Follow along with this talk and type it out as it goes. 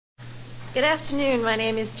Good afternoon. My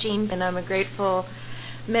name is Jean, and I'm a grateful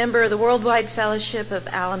member of the Worldwide Fellowship of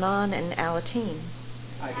Al-Anon and Alateen.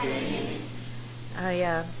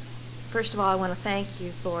 First of all, I want to thank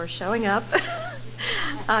you for showing up.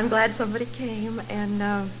 I'm glad somebody came, and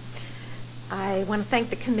I want to thank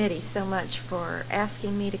the committee so much for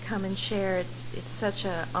asking me to come and share. It's such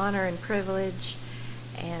an honor and privilege,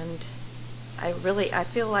 and I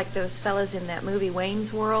feel like those fellas in that movie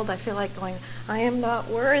Wayne's World. I feel like going, I am not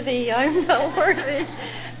worthy, I'm not worthy.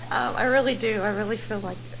 I really do. I really feel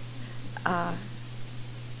like,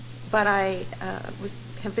 but I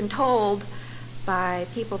have been told by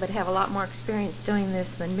people that have a lot more experience doing this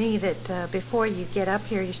than me that before you get up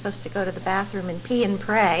here, you're supposed to go to the bathroom and pee and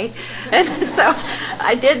pray. And so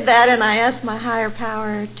I did that, and I asked my higher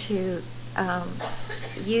power to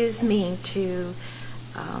use me to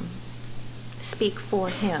speak for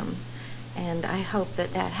him, and I hope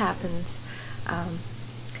that happens.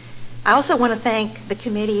 I also want to thank the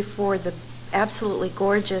committee for the absolutely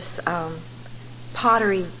gorgeous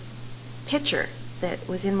pottery picture that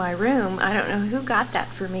was in my room. I don't know who got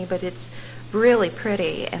that for me, but it's really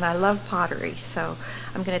pretty, and I love pottery, so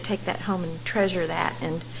I'm going to take that home and treasure that,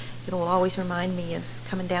 and it will always remind me of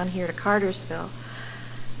coming down here to Cartersville.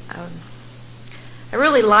 I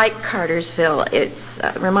really like Cartersville. It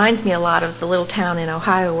reminds me a lot of the little town in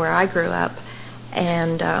Ohio where I grew up,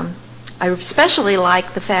 and I especially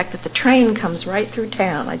like the fact that the train comes right through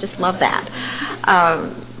town. I just love that.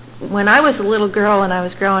 When I was a little girl and I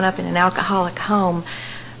was growing up in an alcoholic home,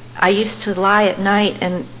 I used to lie at night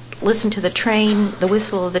and listen to the train, the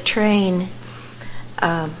whistle of the train,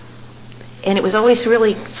 and it was always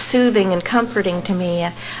really soothing and comforting to me.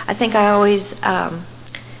 I think I always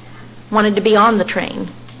wanted to be on the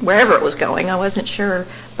train, wherever it was going. I wasn't sure,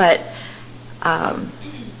 but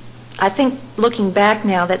I think looking back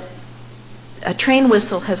now that a train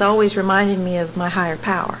whistle has always reminded me of my higher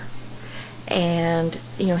power. And,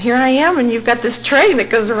 here I am, and you've got this train that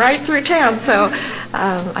goes right through town, so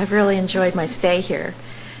I've really enjoyed my stay here.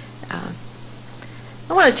 I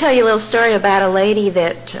want to tell you a little story about a lady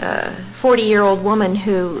that, 40-year-old woman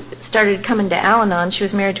who started coming to Al-Anon. She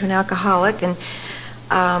was married to an alcoholic, and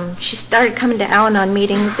she started coming to Al-Anon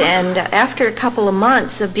meetings, and after a couple of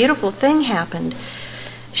months, a beautiful thing happened.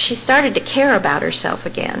 She started to care about herself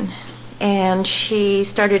again, and she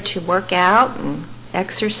started to work out and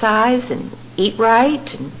exercise and eat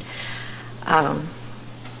right, and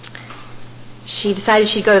she decided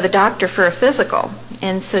she'd go to the doctor for a physical.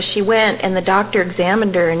 And so she went, and the doctor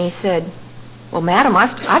examined her, and he said, "Well, madam,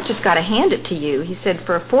 I've just got to hand it to you." He said,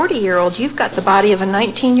 "For a 40-year-old, you've got the body of a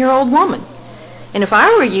 19-year-old woman. And if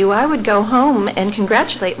I were you, I would go home and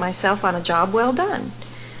congratulate myself on a job well done."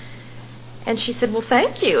 And she said, "Well,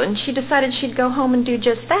 thank you." And she decided she'd go home and do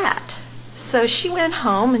just that. So she went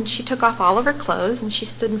home, and she took off all of her clothes, and she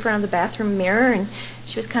stood in front of the bathroom mirror, and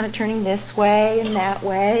she was kind of turning this way and that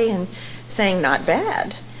way and saying, "Not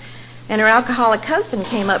bad." And her alcoholic husband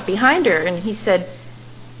came up behind her, and he said,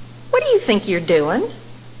 "What do you think you're doing?"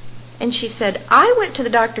 And she said, "I went to the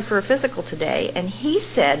doctor for a physical today, and he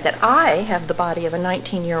said that I have the body of a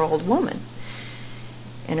 19-year-old woman."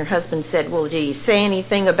 And her husband said, "Well, did he say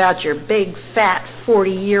anything about your big, fat,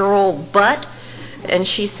 40-year-old butt?" And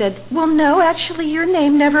she said, "Well, no, actually, your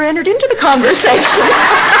name never entered into the conversation."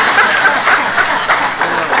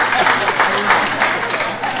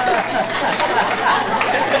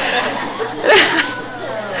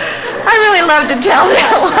 I really love to tell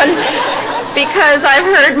that one because I've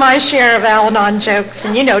heard my share of Al-Anon jokes,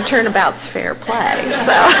 and turnabout's fair play.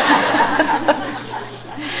 So.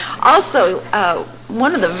 Also,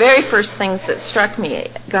 one of the very first things that struck me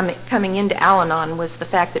coming into Al-Anon was the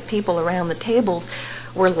fact that people around the tables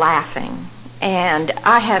were laughing. And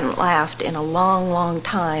I hadn't laughed in a long, long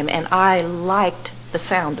time, and I liked the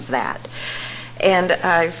sound of that. And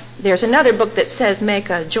there's another book that says, "Make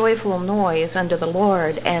a joyful noise unto the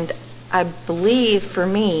Lord," and I believe for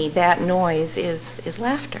me that noise is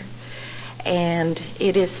laughter. And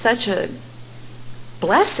it is such a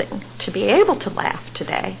blessing to be able to laugh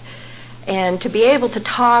today and to be able to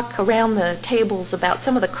talk around the tables about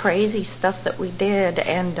some of the crazy stuff that we did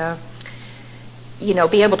and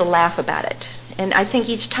be able to laugh about it. And I think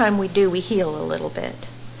each time we do, we heal a little bit.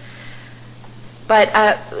 But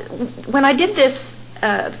when I did this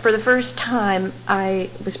for the first time, I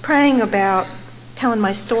was praying about telling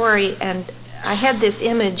my story, and I had this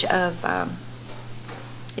image of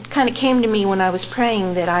it kind of came to me when I was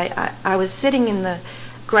praying that I was sitting in the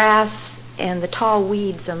grass and the tall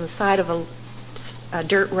weeds on the side of a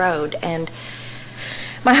dirt road, and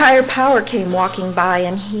my higher power came walking by,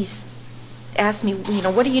 and he asked me,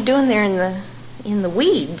 "What are you doing there in in the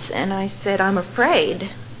weeds. And I said, I'm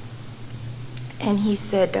afraid. And he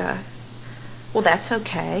said, well, that's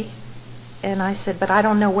okay. And I said, but I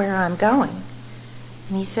don't know where I'm going.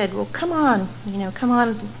 And he said, well, come on,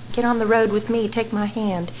 get on the road with me, take my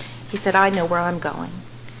hand. He said, I know where I'm going.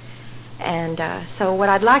 And so what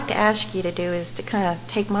I'd like to ask you to do is to kind of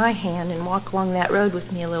take my hand and walk along that road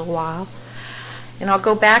with me a little while. And I'll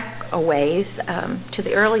go back a ways to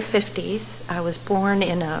the early 50s. I was born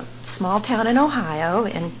in a small town in Ohio,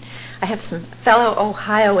 and I have some fellow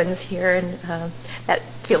Ohioans here, and that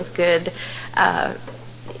feels good.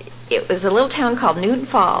 It was a little town called Newton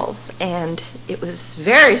Falls, and it was a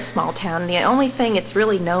very small town. The only thing it's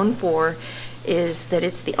really known for is that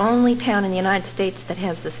it's the only town in the United States that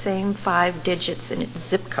has the same 5 digits in its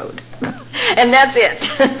zip code. And that's it.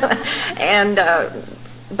 And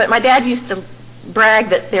but my dad used to brag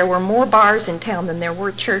that there were more bars in town than there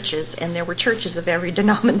were churches, and there were churches of every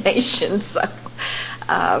denomination. So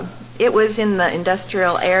it was in the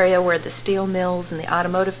industrial area where the steel mills and the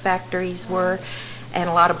automotive factories were, and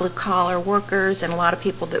a lot of blue-collar workers and a lot of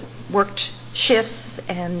people that worked shifts,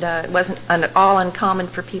 and it wasn't at all uncommon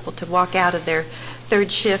for people to walk out of their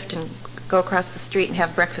third shift and go across the street and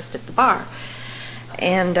have breakfast at the bar.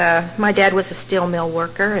 And my dad was a steel mill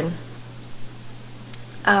worker, and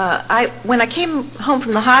when I came home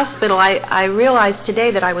from the hospital, I realized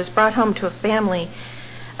today that I was brought home to a family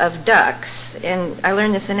of ducks, and I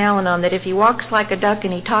learned this in Al-Anon, that if he walks like a duck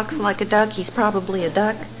and he talks like a duck, he's probably a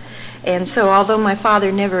duck. And so although my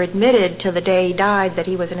father never admitted till the day he died that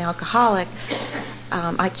he was an alcoholic,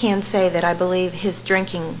 I can say that I believe his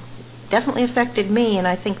drinking definitely affected me, and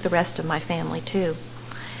I think the rest of my family too.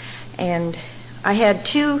 And I had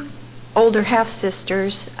 2 older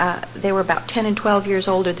half-sisters. They were about 10 and 12 years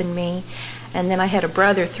older than me, and then I had a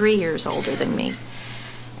brother 3 years older than me.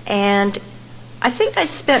 And I think I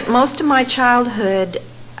spent most of my childhood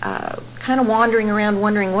kind of wandering around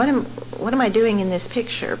wondering, what am I doing in this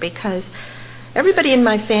picture? Because everybody in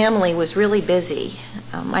my family was really busy.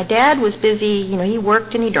 My dad was busy, he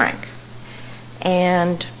worked and he drank.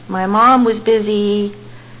 And my mom was busy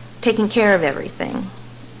taking care of everything.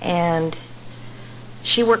 And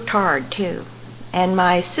she worked hard too. And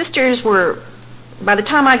my sisters were, by the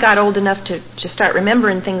time I got old enough to start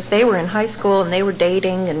remembering things, they were in high school and they were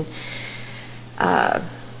dating, and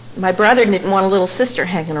my brother didn't want a little sister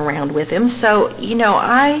hanging around with him. So,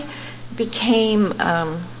 I became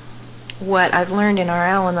what I've learned in our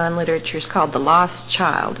Al-Anon literature is called the lost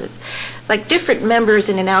child. It's like different members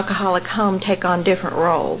in an alcoholic home take on different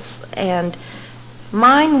roles. And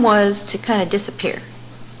mine was to kind of disappear.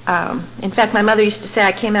 In fact, my mother used to say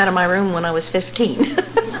I came out of my room when I was 15.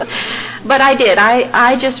 But I did. I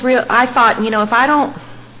thought, if I don't...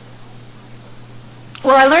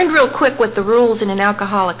 Well, I learned real quick what the rules in an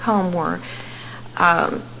alcoholic home were.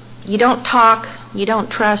 You don't talk, you don't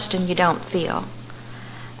trust, and you don't feel.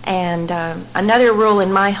 And another rule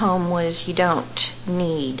in my home was you don't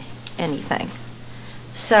need anything.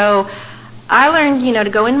 So I learned, to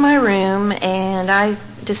go in my room, and I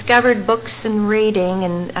discovered books and reading,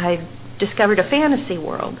 and I discovered a fantasy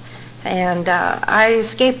world. And I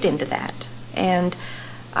escaped into that. And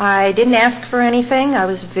I didn't ask for anything. I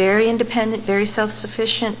was very independent, very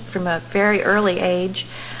self-sufficient from a very early age.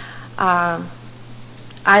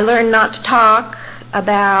 I learned not to talk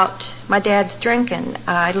about my dad's drinking.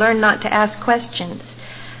 I learned not to ask questions.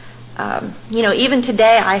 Even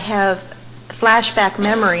today I have flashback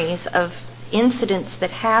memories of incidents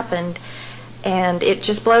that happened, and it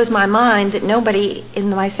just blows my mind that nobody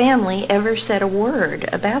in my family ever said a word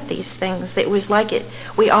about these things. It was like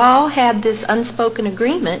we all had this unspoken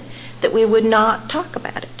agreement that we would not talk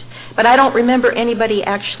about it. But I don't remember anybody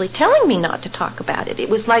actually telling me not to talk about it. It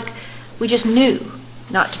was like we just knew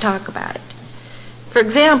not to talk about it. For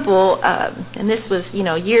example, and this was,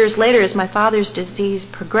 years later as my father's disease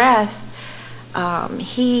progressed,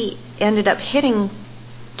 he ended up hitting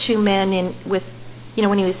 2 men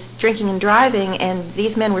when he was drinking and driving, and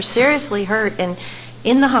these men were seriously hurt and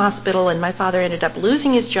in the hospital, and my father ended up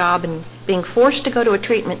losing his job and being forced to go to a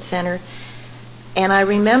treatment center. And I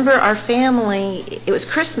remember our family, it was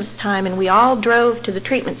Christmas time, and we all drove to the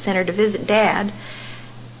treatment center to visit Dad.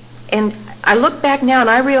 And I look back now and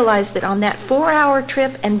I realize that on that 4-hour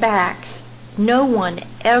trip and back, no one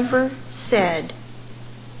ever said,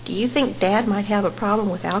 do you think Dad might have a problem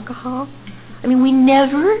with alcohol? I mean, we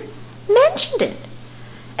never mentioned it.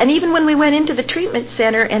 And even when we went into the treatment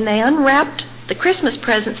center and they unwrapped the Christmas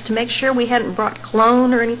presents to make sure we hadn't brought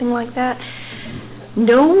cologne or anything like that,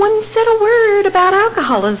 no one said a word about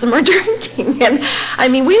alcoholism or drinking. And I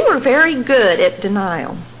mean, we were very good at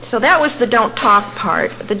denial. So that was the don't talk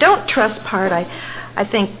part. The don't trust part, I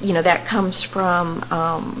think, that comes from,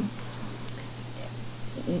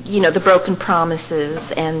 the broken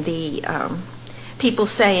promises and the people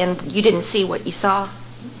saying, you didn't see what you saw.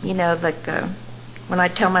 Like when I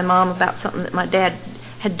tell my mom about something that my dad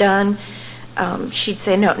had done, she'd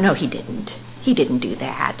say, no, he didn't. He didn't do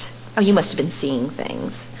that. Oh, you must have been seeing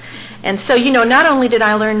things. And so, not only did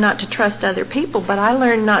I learn not to trust other people, but I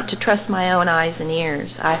learned not to trust my own eyes and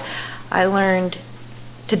ears. I learned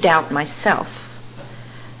to doubt myself.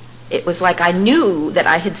 It was like I knew that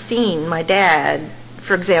I had seen my dad.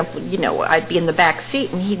 For example, I'd be in the back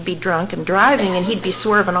seat and he'd be drunk and driving and he'd be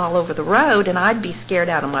swerving all over the road and I'd be scared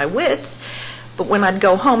out of my wits. But when I'd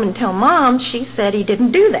go home and tell Mom, she said he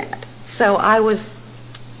didn't do that. So I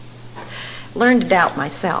learned to doubt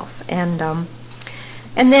myself.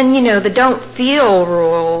 And then, the don't feel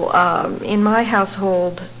rule in my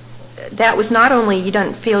household, that was not only you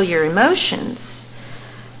don't feel your emotions,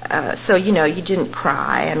 so, you didn't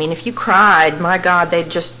cry. I mean, if you cried, my God,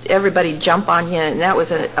 everybody jump on you, and that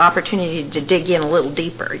was an opportunity to dig in a little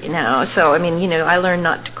deeper, So, I learned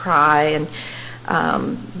not to cry, and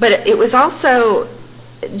but it was also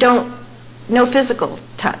no physical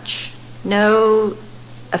touch, no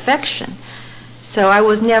affection. So I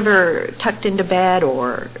was never tucked into bed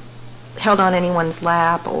or held on anyone's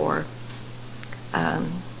lap or,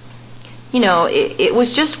 it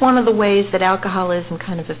was just one of the ways that alcoholism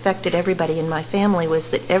kind of affected everybody in my family was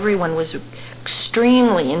that everyone was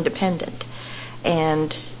extremely independent.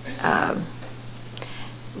 And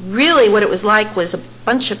really what it was like was a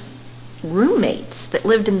bunch of roommates that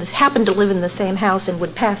happened to live in the same house and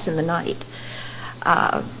would pass in the night.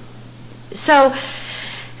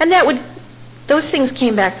 Those things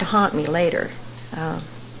came back to haunt me later.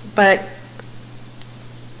 But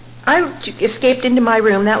I escaped into my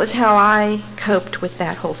room. That was how I coped with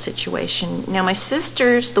that whole situation. Now, my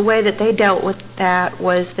sisters, the way that they dealt with that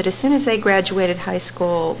was that as soon as they graduated high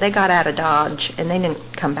school, they got out of Dodge and they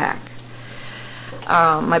didn't come back.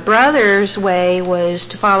 My brother's way was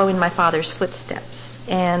to follow in my father's footsteps.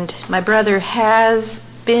 And my brother has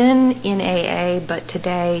been in AA, but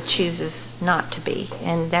today chooses not to be,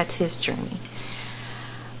 and that's his journey.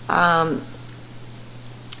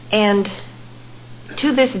 And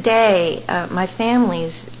to this day, my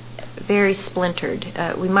family's very splintered.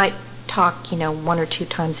 We might talk, one or two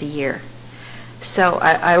times a year. So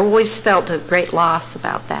I always felt a great loss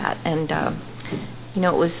about that. And,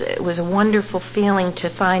 it was a wonderful feeling to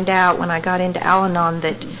find out when I got into Al-Anon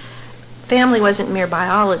that family wasn't mere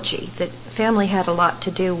biology, that family had a lot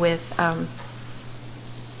to do with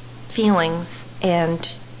feelings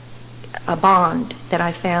and a bond that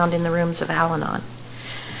I found in the rooms of Al-Anon.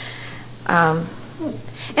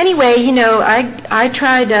 Anyway, I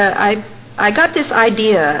tried. I got this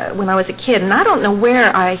idea when I was a kid, and I don't know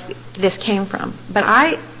where this came from, but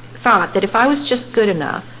I thought that if I was just good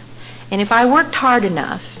enough, and if I worked hard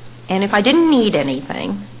enough, and if I didn't need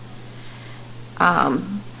anything,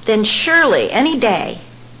 then surely any day,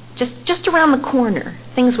 just around the corner,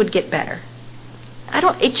 things would get better.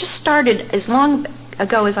 It just started as long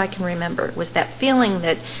ago as I can remember, was that feeling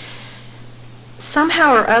that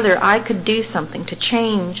somehow or other I could do something to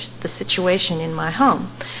change the situation in my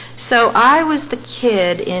home. So I was the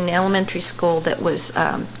kid in elementary school that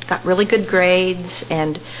got really good grades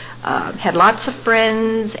and had lots of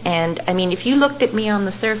friends, and if you looked at me on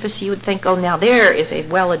the surface, you would think, oh, now there is a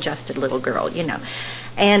well-adjusted little girl,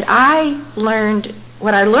 And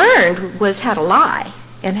what I learned was how to lie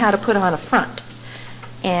and how to put on a front.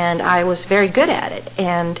 And I was very good at it.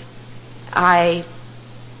 And I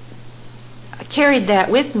carried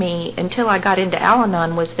that with me until I got into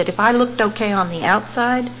Al-Anon, was that if I looked okay on the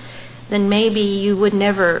outside, then maybe you would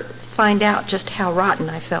never find out just how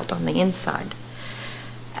rotten I felt on the inside.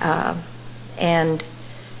 And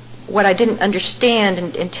what I didn't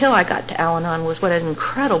understand until I got to Al-Anon was what an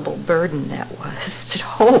incredible burden that was, to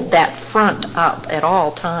hold that front up at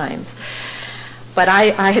all times. But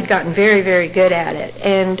I had gotten very, very good at it.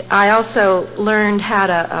 And I also learned how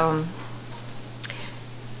to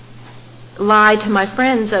lie to my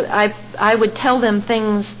friends. I would tell them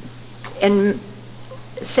things and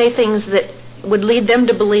say things that would lead them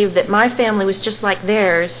to believe that my family was just like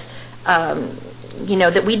theirs,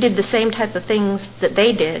 that we did the same type of things that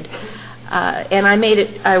they did. And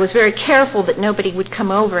I was very careful that nobody would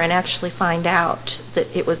come over and actually find out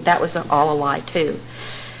that that was all a lie too.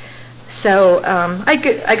 So I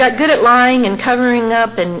got good at lying and covering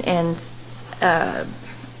up, and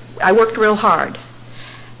I worked real hard.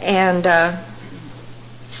 And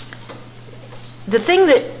the thing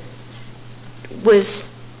that was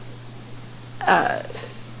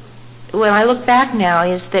when I look back now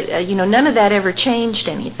is that none of that ever changed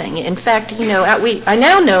anything. In fact, I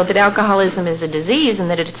now know that alcoholism is a disease and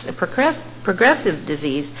that it's a progressive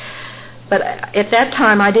disease. But at that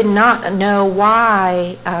time, I did not know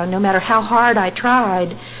why, no matter how hard I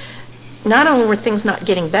tried, not only were things not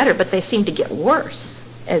getting better, but they seemed to get worse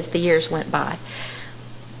as the years went by.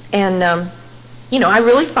 And, I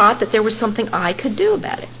really thought that there was something I could do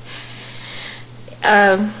about it.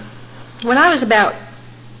 When I was about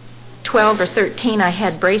 12 or 13, I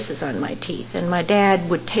had braces on my teeth, and my dad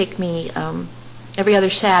would take me every other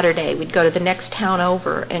Saturday. We'd go to the next town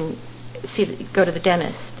over and go to the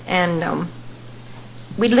dentist. And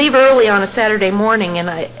we'd leave early on a Saturday morning, and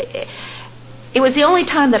it was the only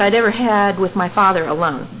time that I'd ever had with my father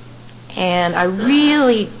alone. And I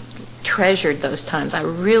really treasured those times. I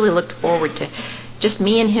really looked forward to just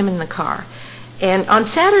me and him in the car. And on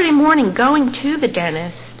Saturday morning, going to the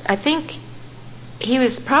dentist, I think he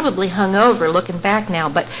was probably hungover looking back now,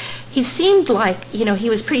 but he seemed like, he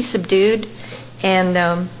was pretty subdued.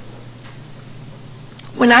 And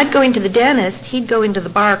when I'd go into the dentist, he'd go into the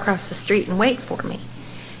bar across the street and wait for me.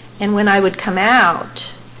 And when I would come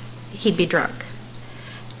out, he'd be drunk.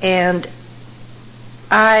 And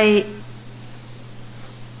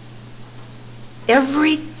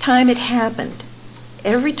every time it happened,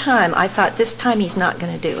 every time I thought, this time he's not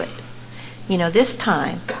going to do it. This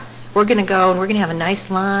time we're going to go and we're going to have a nice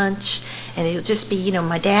lunch, and it'll just be,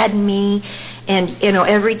 my dad and me. And,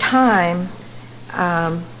 every time...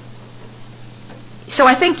 So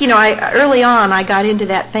I think, early on I got into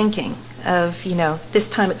that thinking of, this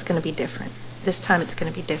time it's going to be different. This time it's going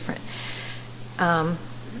to be different. And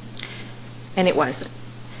it wasn't.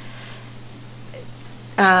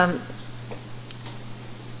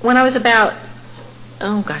 When I was about,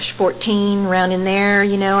 14, around in there,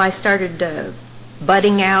 I started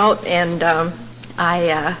budding out, and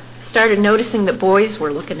I started noticing that boys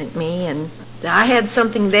were looking at me, and I had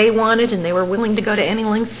something they wanted, and they were willing to go to any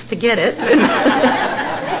lengths to get it.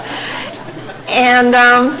 And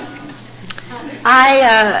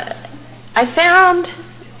I found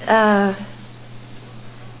that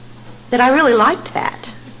I really liked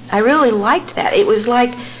that. I really liked that. It was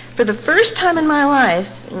like, for the first time in my life,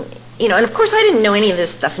 and of course I didn't know any of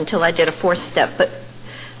this stuff until I did a fourth step, but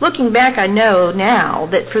looking back, I know now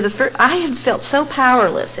that I had felt so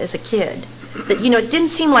powerless as a kid that, it didn't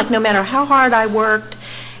seem like no matter how hard I worked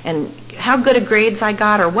and how good of grades I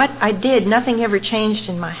got or what I did, nothing ever changed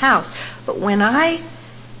in my house. But when I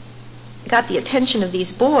got the attention of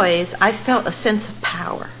these boys, I felt a sense of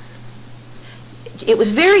power. It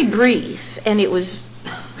was very brief, and it was,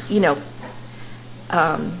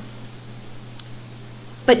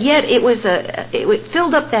 but yet it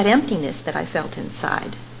filled up that emptiness that I felt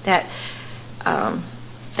inside, that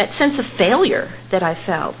sense of failure that I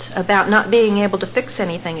felt about not being able to fix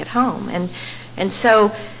anything at home. And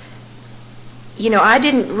so, I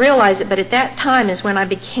didn't realize it, but at that time is when I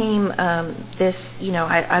became I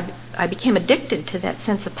became addicted to that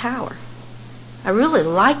sense of power. I really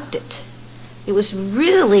liked it. It was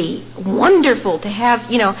really wonderful to have,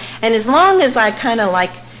 and as long as I kind of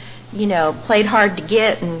played hard to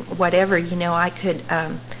get and whatever, I could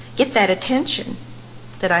get that attention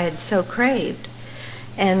that I had so craved.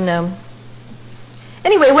 And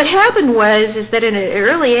anyway, what happened is that at an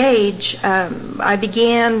early age, I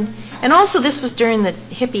began, and also this was during the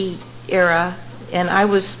hippie era, and I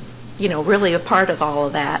was, really a part of all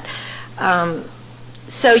of that.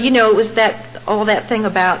 So, it was all that thing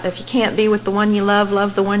about if you can't be with the one you love,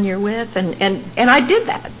 love the one you're with, and I did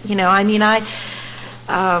that.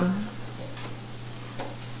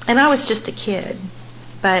 And I was just a kid,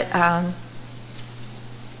 but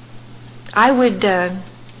I would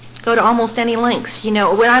go to almost any lengths. When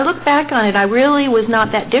I look back on it, I really was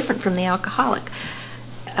not that different from the alcoholic.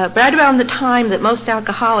 Right around the time that most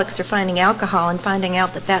alcoholics are finding alcohol and finding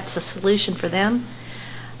out that that's a solution for them,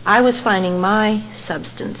 I was finding my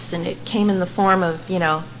substance, and it came in the form of,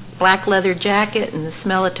 black leather jacket and the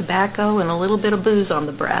smell of tobacco and a little bit of booze on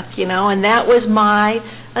the breath, and that was my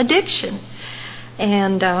addiction.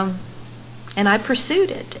 And I pursued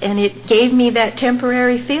it, and it gave me that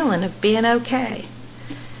temporary feeling of being okay.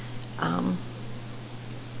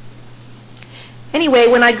 Anyway,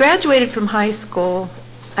 when I graduated from high school,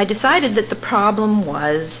 I decided that the problem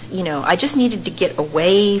was, I just needed to get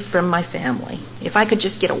away from my family. If I could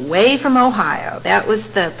just get away from Ohio, that was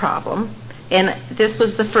the problem. And this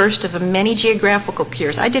was the first of many geographical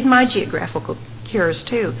cures. I did my geographical cures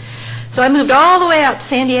too. So I moved all the way out to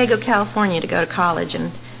San Diego, California to go to college,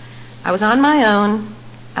 and I was on my own.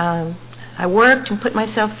 I worked and put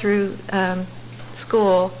myself through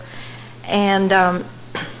school, and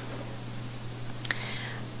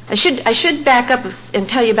I should back up and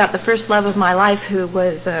tell you about the first love of my life, who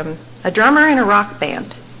was a drummer in a rock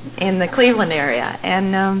band in the Cleveland area.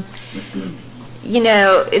 And,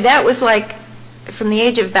 that was like from the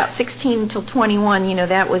age of about 16 till 21,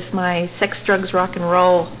 that was my sex, drugs, rock and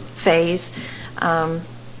roll phase. They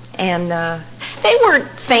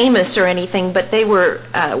weren't famous or anything, but they were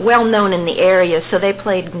well known in the area, so they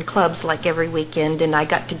played in clubs like every weekend, and I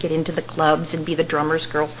got to get into the clubs and be the drummer's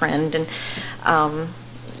girlfriend, and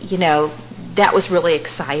that was really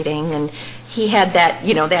exciting. And he had that,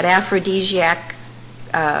 that aphrodisiac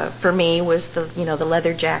for me was the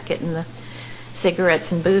leather jacket and the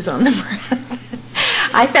cigarettes and booze on the breath.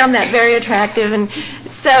 I found that very attractive. And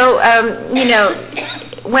so,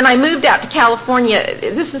 when I moved out to California,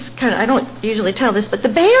 this is kind of, I don't usually tell this, but the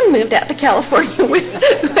band moved out to California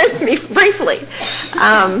with me briefly.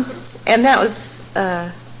 And that was,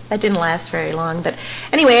 that didn't last very long. But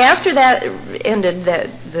anyway, after that ended,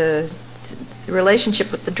 the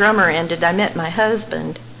relationship with the drummer ended, I met my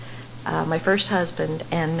husband, my first husband,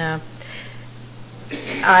 and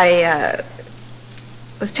I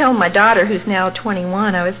was telling my daughter, who's now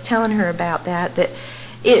 21, I was telling her about that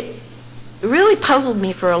it really puzzled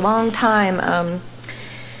me for a long time.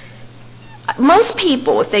 Most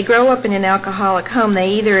people, if they grow up in an alcoholic home,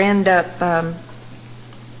 they either end up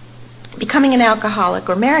becoming an alcoholic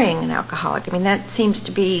or marrying an alcoholic. I mean, that seems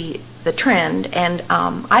to be the trend. And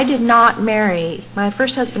I did not marry, my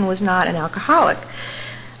first husband was not an alcoholic.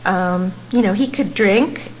 He could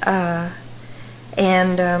drink,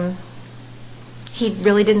 and he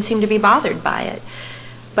really didn't seem to be bothered by it.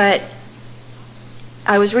 But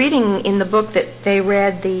I was reading in the book that they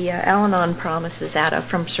read the Al-Anon promises out of,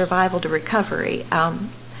 From Survival to Recovery, and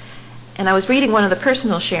I was reading one of the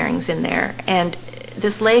personal sharings in there, and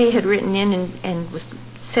this lady had written in and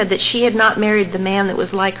said that she had not married the man that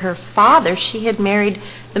was like her father, she had married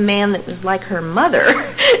the man that was like her mother.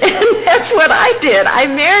 And that's what I did. I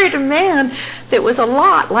married a man that was a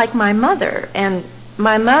lot like my mother, and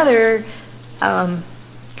my mother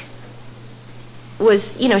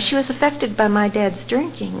was, she was affected by my dad's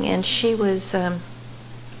drinking, and she was, I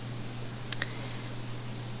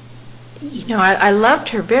loved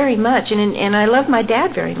her very much, and I loved my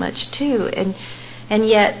dad very much too, and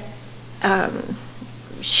yet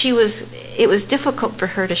it was difficult for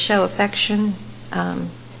her to show affection.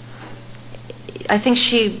 I think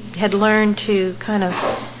she had learned to kind of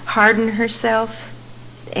harden herself,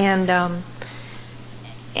 and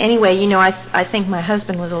anyway, I think my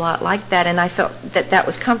husband was a lot like that, and I felt that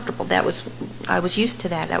was comfortable. I was used to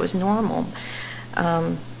that. That was normal.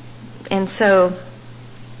 And so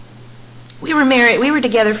we were married. We were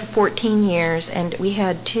together for 14 years, and we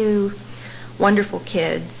had 2 wonderful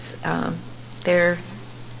kids. They're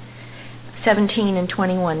 17 and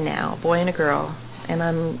 21 now, a boy and a girl, and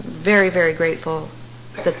I'm very, very grateful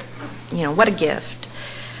that, what a gift.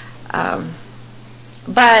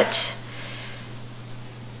 But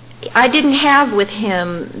I didn't have with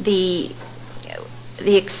him the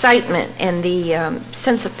excitement and the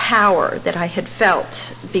sense of power that I had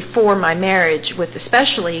felt before my marriage, with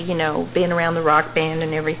especially, being around the rock band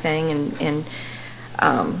and everything, and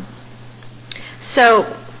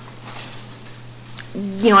so,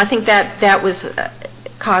 I think that was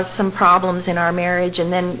caused some problems in our marriage.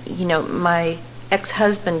 And then, my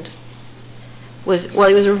ex-husband he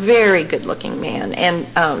was a very good-looking man, and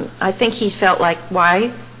I think he felt like,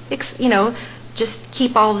 why, just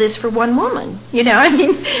keep all this for one woman,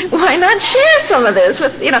 why not share some of this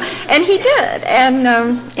with, and he did,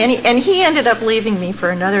 and he ended up leaving me for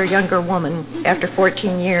another younger woman after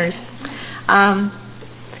 14 years.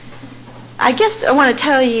 I guess I want to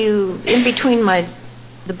tell you, in between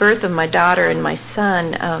the birth of my daughter and my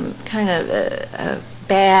son, kind of a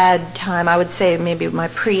bad time, I would say maybe my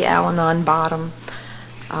pre-Al-Anon bottom.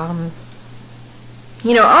 All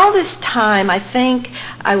this time, I think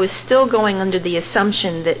I was still going under the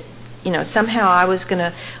assumption that, somehow I was going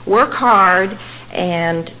to work hard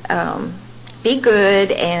and be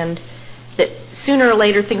good, and that sooner or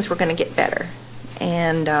later things were going to get better.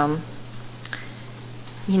 And,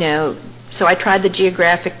 so I tried the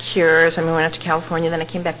geographic cures. I went out to California, then I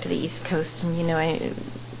came back to the East Coast, and,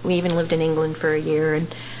 we even lived in England for a year, and,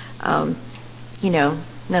 none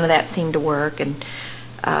of that seemed to work. And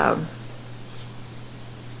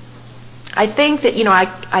I think that,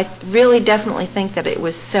 I really definitely think that it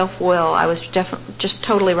was self-will. I was just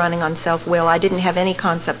totally running on self-will. I didn't have any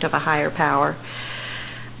concept of a higher power.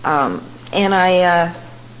 And I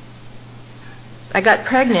got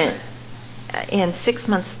pregnant, and 6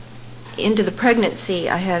 months into the pregnancy,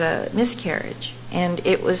 I had a miscarriage. And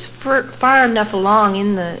it was far enough along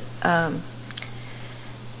in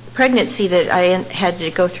pregnancy that I had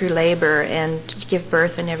to go through labor and give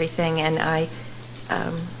birth and everything, and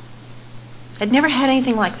I'd never had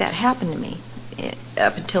anything like that happen to me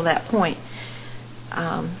up until that point.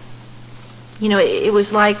 It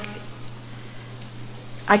was like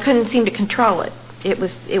I couldn't seem to control it. It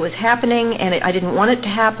was happening, and I didn't want it to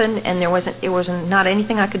happen, and there wasn't not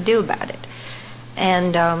anything I could do about it.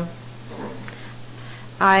 And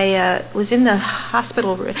I was in the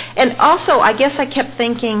hospital, and also I guess I kept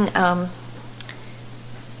thinking,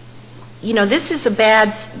 this is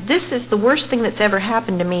the worst thing that's ever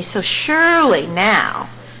happened to me. So surely now,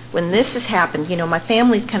 when this has happened, my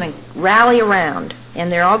family's kind of rally around,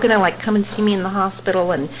 and they're all going to come and see me in the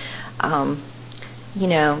hospital, and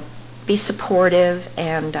be supportive,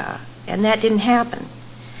 and that didn't happen.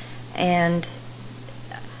 And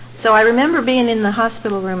so I remember being in the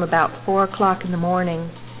hospital room about 4 o'clock in the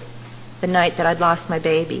morning, the night that I'd lost my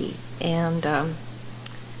baby, and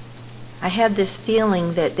I had this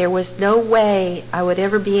feeling that there was no way I would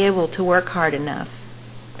ever be able to work hard enough,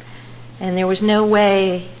 and there was no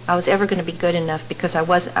way I was ever going to be good enough, because I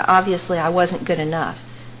wasn't good enough,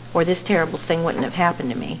 or this terrible thing wouldn't have happened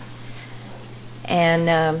to me. And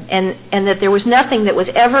that there was nothing that was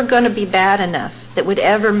ever going to be bad enough that would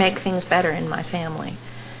ever make things better in my family.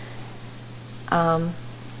 And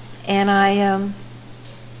I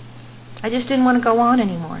just didn't want to go on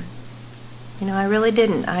anymore. I really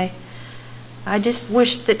didn't. I just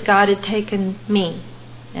wished that God had taken me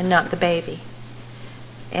and not the baby.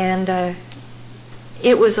 And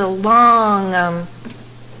it was a long.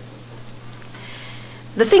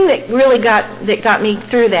 The thing that really got me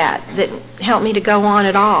through that helped me to go on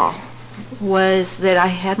at all, was that I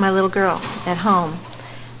had my little girl at home,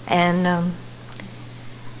 and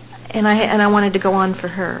I wanted to go on for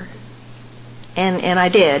her, and I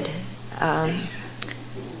did,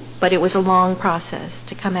 but it was a long process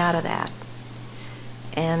to come out of that.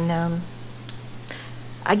 And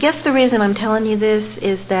I guess the reason I'm telling you this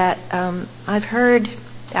is that I've heard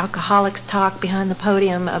alcoholics talk behind the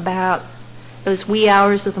podium about those wee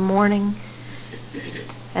hours of the morning,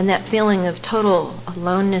 and that feeling of total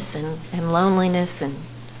aloneness and loneliness and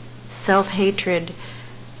self-hatred.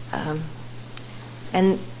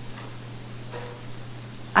 And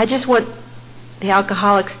I just want the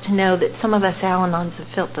alcoholics to know that some of us Al-Anons have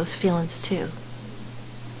felt those feelings too,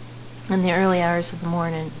 in the early hours of the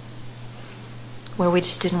morning, where we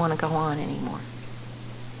just didn't want to go on anymore.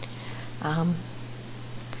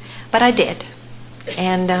 But I did.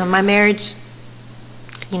 And my marriage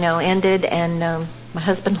ended, and my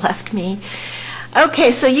husband left me.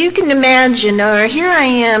 Okay, so you can imagine, here I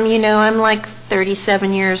am, I'm like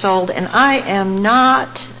 37 years old, and I am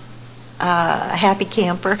not a happy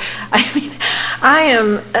camper. I mean, I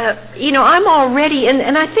am, I'm already,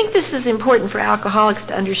 and I think this is important for alcoholics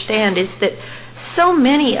to understand, is that so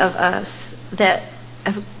many of us that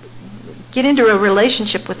get into a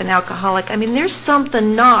relationship with an alcoholic, there's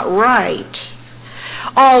something not right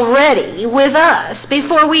already with us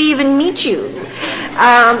before we even meet you.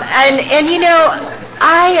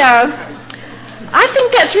 I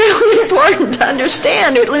think that's really important to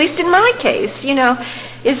understand, or at least in my case,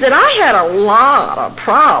 is that I had a lot of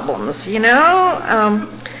problems,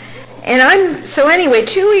 so anyway,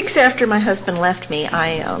 2 weeks after my husband left me,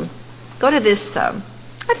 I go to this, I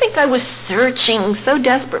think I was searching so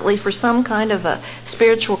desperately for some kind of a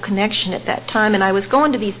spiritual connection at that time, and I was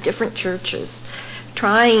going to these different churches,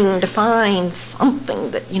 trying to find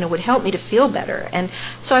something that would help me to feel better. And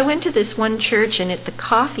so I went to this one church, and at the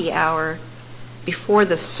coffee hour before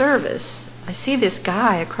the service, I see this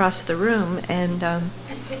guy across the room, and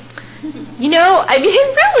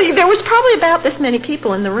really, there was probably about this many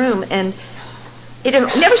people in the room, and it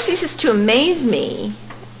never ceases to amaze me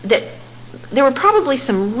that there were probably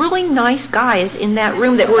some really nice guys in that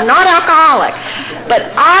room that were not alcoholic, but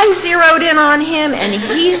I zeroed in on him, and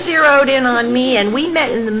he zeroed in on me, and we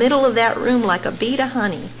met in the middle of that room like a bee to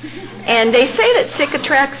honey. And they say that sick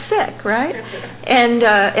attracts sick, right? And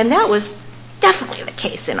that was definitely the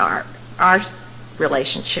case in our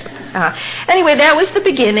relationship. Anyway, that was the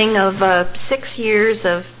beginning of 6 years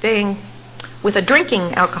of being with a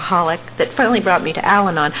drinking alcoholic that finally brought me to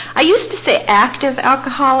Al-Anon. I used to say active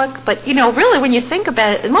alcoholic, but really when you think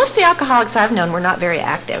about it, most of the alcoholics I've known were not very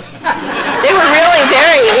active. They were really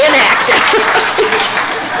very inactive.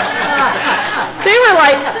 They were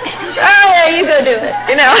like, oh yeah, you go do it,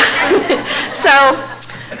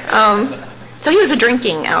 So he was a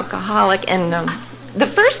drinking alcoholic, and the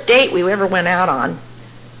first date we ever went out on,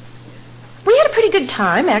 we had a pretty good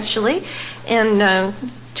time actually, and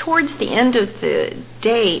towards the end of the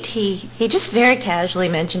date, he just very casually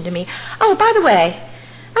mentioned to me, oh, by the way,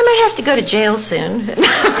 I might have to go to jail soon.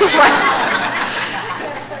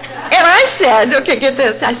 And I said, okay, get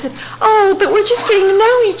this. I said, oh, but we're just getting to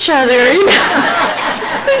know each other.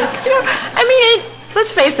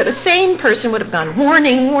 Let's face it, a sane person would have gone,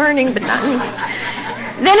 warning, but not me.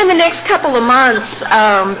 Then in the next couple of months,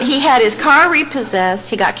 he had his car repossessed.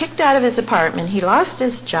 He got kicked out of his apartment. He lost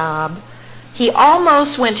his job. He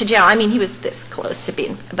almost went to jail. He was this close to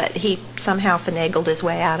being, but he somehow finagled his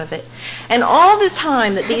way out of it. And all this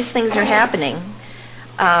time that these things are happening,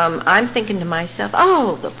 I'm thinking to myself,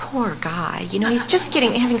 oh, the poor guy. He's just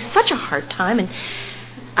having such a hard time, and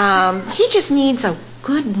he just needs a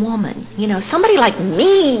good woman, somebody like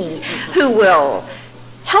me who will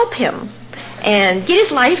help him and get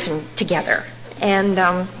his life together. And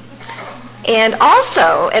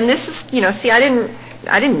also, and this is,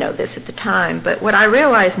 I didn't know this at the time, but what I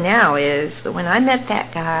realize now is that when I met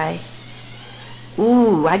that guy,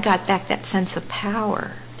 I got back that sense of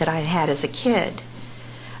power that I had as a kid.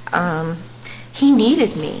 He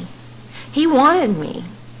needed me. He wanted me.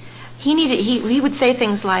 He would say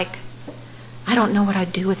things like, I don't know what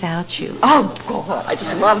I'd do without you. Oh, God, I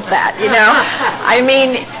just love that,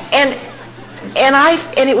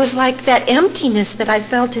 and it was like that emptiness that I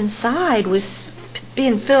felt inside was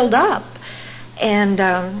being filled up. And,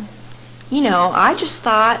 I just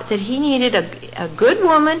thought that he needed a good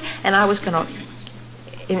woman, and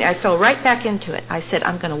I fell right back into it. I said,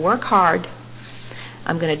 I'm going to work hard.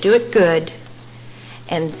 I'm going to do it good.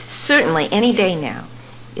 And certainly any day now,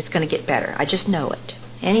 it's going to get better. I just know it.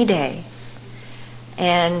 Any day.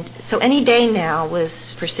 And so any day now was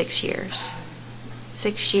for 6 years.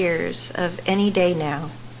 6 years of any day now.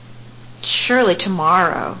 Surely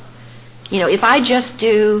tomorrow. If I just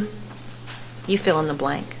do, you fill in the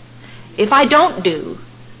blank. If I don't do,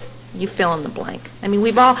 you fill in the blank.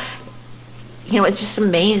 We've all, it's just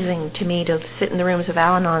amazing to me to sit in the rooms of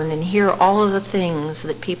Al-Anon and hear all of the things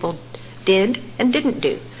that people did and didn't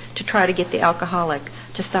do to try to get the alcoholic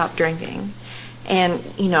to stop drinking. And,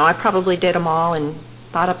 I probably did them all and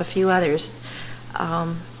thought up a few others.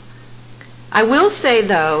 I will say,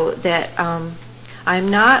 though, that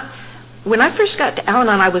when I first got to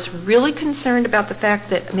Al-Anon, I was really concerned about the fact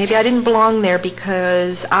that maybe I didn't belong there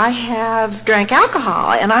because I have drank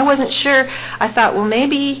alcohol, and I wasn't sure. I thought, well,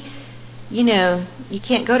 maybe, you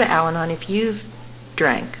can't go to Al-Anon if you've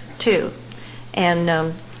drank, too.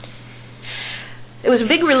 And it was a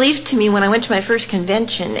big relief to me when I went to my first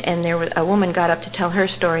convention, and a woman got up to tell her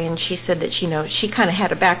story, and she said that she kind of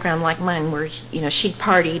had a background like mine, where she'd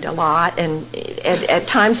partied a lot, and at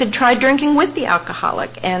times had tried drinking with the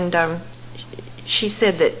alcoholic, and she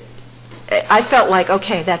said that I felt like,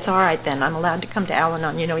 okay, that's all right then. I'm allowed to come to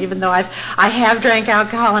Al-Anon, even though I have drank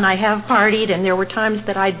alcohol and I have partied, and there were times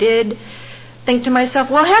that I did think to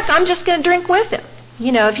myself, well, heck, I'm just going to drink with him.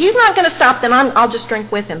 If he's not going to stop, then I'll just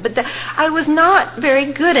drink with him. But I was not very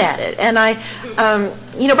good at it, and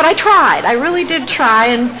but I tried. I really did try.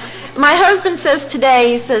 And my husband says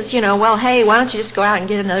today, he says, well, hey, why don't you just go out and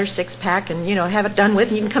get another 6-pack and, have it done with,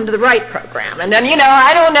 and you can come to the right program. And then,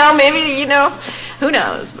 I don't know, maybe, who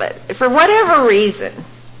knows. But for whatever reason,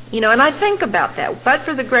 and I think about that, but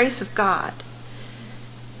for the grace of God,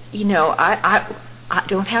 I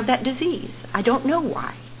don't have that disease. I don't know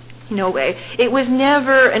why. It was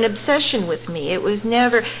never an obsession with me. It was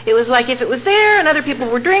like if it was there and other people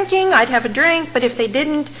were drinking, I'd have a drink, but if they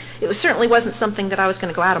didn't, certainly wasn't something that I was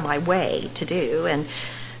going to go out of my way to do. And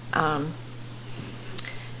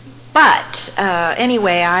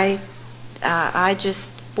anyway, I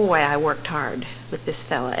worked hard with this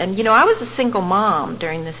fella. And, I was a single mom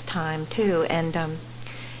during this time, too, and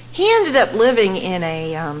he ended up living in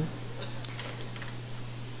an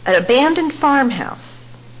abandoned farmhouse.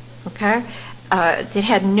 Okay, it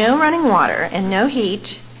had no running water and no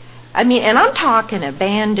heat. And I'm talking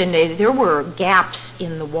abandoned. There were gaps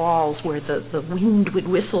in the walls where the wind would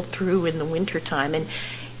whistle through in the wintertime.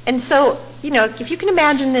 And so, if you can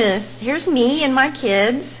imagine this, here's me and my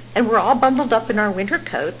kids, and we're all bundled up in our winter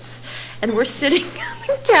coats, and we're sitting on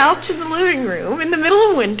the couch in the living room in the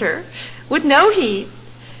middle of winter with no heat,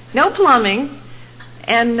 no plumbing,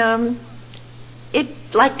 and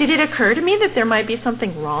did it occur to me that there might be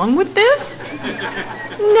something wrong with this?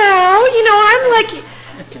 No, I'm like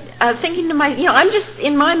thinking to I'm just,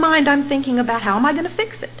 in my mind, I'm thinking about how am I going to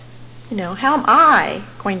fix it? How am I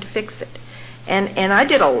going to fix it? And I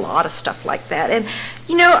did a lot of stuff like that. And,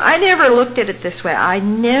 I never looked at it this way. I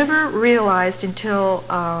never realized until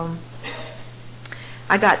I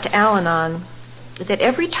got to Al-Anon that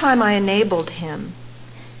every time I enabled him,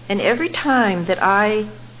 and every time that I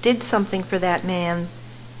did something for that man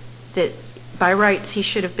that by rights he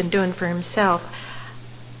should have been doing for himself,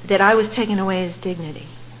 that I was taking away his dignity.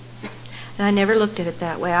 And I never looked at it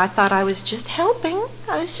that way. I thought I was just helping.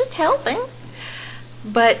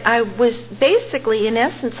 But I was basically, in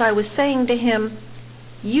essence, I was saying to him,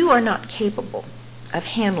 you are not capable of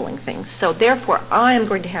handling things, so therefore I am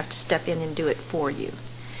going to have to step in and do it for you.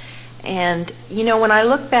 And, when I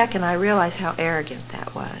look back and I realize how arrogant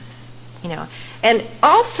that was, And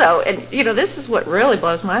also, this is what really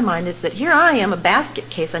blows my mind, is that here I am, a basket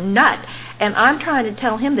case, a nut, and I'm trying to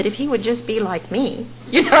tell him that if he would just be like me,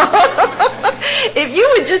 if you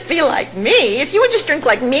would just be like me, if you would just drink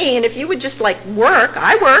like me, and if you would just work,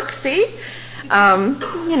 I work, see?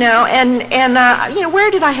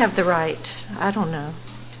 Where did I have the right? I don't know.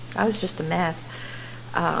 I was just a mess.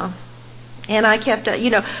 And I kept,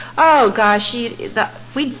 oh gosh,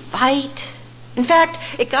 we'd fight. In fact,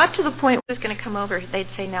 it got to the point where I was going to come over, they'd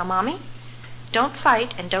say, now, Mommy, don't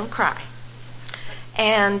fight and don't cry.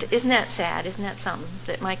 And isn't that sad? Isn't that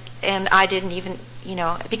something? And I didn't even,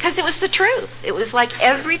 because it was the truth. It was like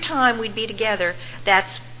every time we'd be together,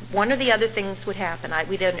 that's one or the other things would happen.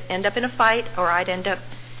 We'd end up in a fight, or I'd end up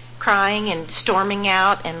crying and storming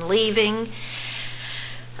out and leaving.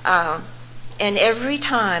 And every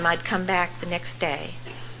time I'd come back the next day,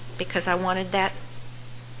 because I wanted that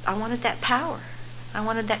power. I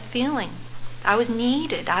wanted that feeling. I was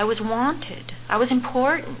needed. I was wanted. I was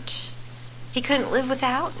important. He couldn't live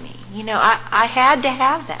without me. I had to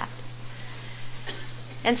have that.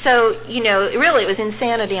 And so, really it was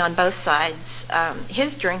insanity on both sides.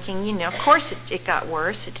 His drinking, of course it got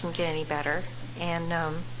worse. It didn't get any better. And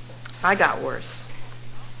I got worse.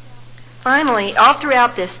 Finally, all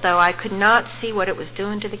throughout this, though, I could not see what it was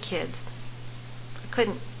doing to the kids. I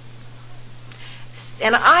couldn't.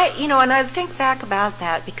 And I think back about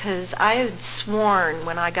that, because I had sworn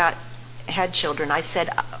when I had children, I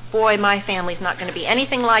said, boy, my family's not going to be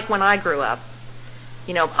anything like when I grew up.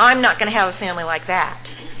 I'm not going to have a family like that.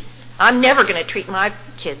 I'm never going to treat my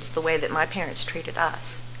kids the way that my parents treated us.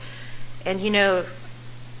 And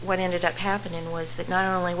what ended up happening was that not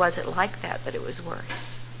only was it like that, but it was worse.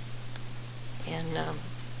 And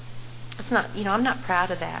it's not, I'm not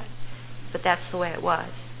proud of that, but that's the way it was.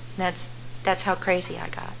 And that's how crazy I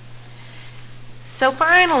got. So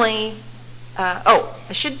finally,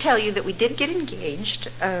 I should tell you that we did get engaged.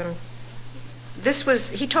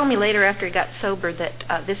 He told me later after he got sober that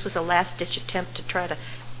this was a last-ditch attempt to try to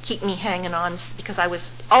keep me hanging on, because I was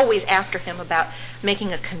always after him about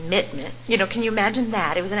making a commitment. Can you imagine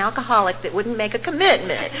that? It was an alcoholic that wouldn't make a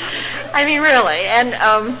commitment. I mean, really. And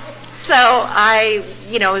so I,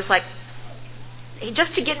 it was like,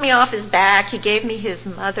 just to get me off his back, he gave me his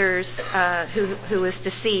mother's, who was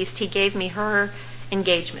deceased, he gave me her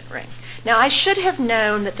engagement ring. Now, I should have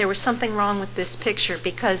known that there was something wrong with this picture,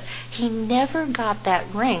 because he never got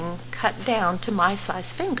that ring cut down to my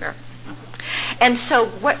size finger. And so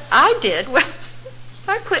what I did was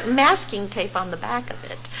I put masking tape on the back of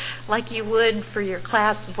it, like you would for your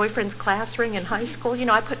boyfriend's class ring in high school.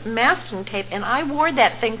 I put masking tape, and I wore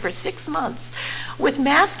that thing for 6 months with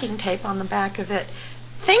masking tape on the back of it,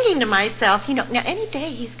 thinking to myself, now any day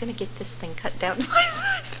he's going to get this thing cut down to my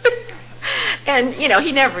size finger. And,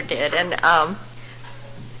 he never did. And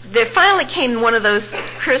there finally came one of those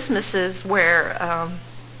Christmases where,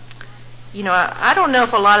 I don't know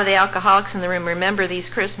if a lot of the alcoholics in the room remember these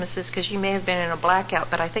Christmases, because you may have been in a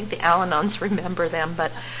blackout, but I think the Al-Anons remember them.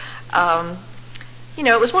 But,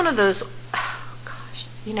 it was one of those,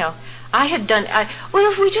 I had done,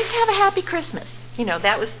 if we just have a happy Christmas,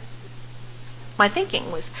 that was, my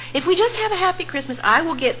thinking was, if we just have a happy Christmas, I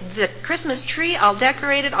will get the Christmas tree, I'll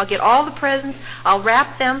decorate it, I'll get all the presents, I'll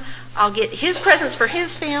wrap them, I'll get his presents for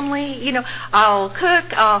his family, I'll cook,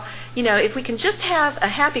 if we can just have a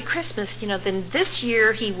happy Christmas, then this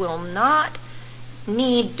year he will not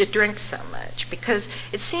need to drink so much, because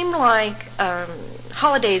it seemed like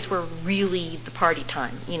holidays were really the party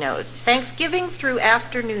time. Thanksgiving through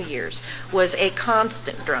after New Year's was a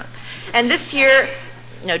constant drunk. And this year,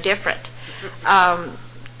 no different.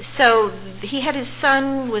 So he had his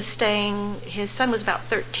son was about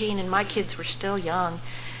 13, and my kids were still young.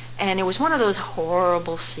 And it was one of those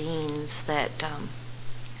horrible scenes that,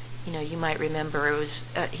 you might remember. It was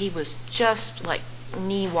he was just like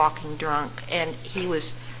knee-walking drunk, and he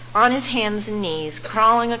was on his hands and knees,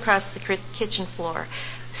 crawling across the kitchen floor,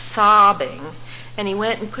 sobbing. And he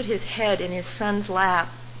went and put his head in his son's lap,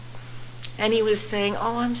 and he was saying,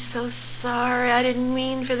 "Oh, I'm so sorry. I didn't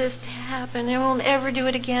mean for this to happen. I won't ever do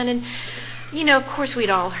it again." And, of course, we'd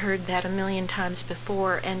all heard that a million times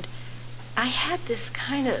before. And I had this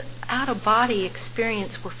kind of out-of-body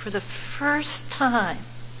experience where for the first time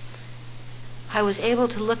I was able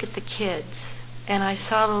to look at the kids and I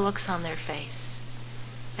saw the looks on their face.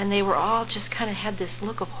 And they were all just kind of had this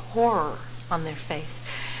look of horror on their face.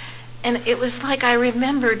 And it was like I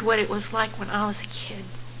remembered what it was like when I was a kid.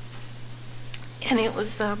 And it was,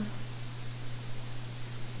 and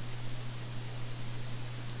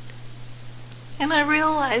I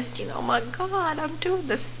realized, my God, I'm doing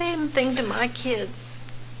the same thing to my kids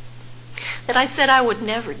that I said I would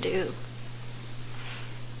never do.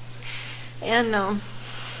 And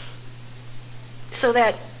so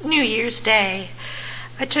that New Year's Day,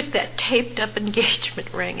 I took that taped up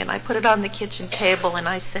engagement ring and I put it on the kitchen table and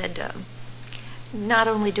I said, not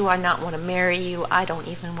only do I not want to marry you, I don't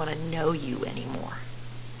even want to know you anymore.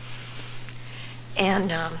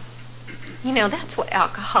 And, that's what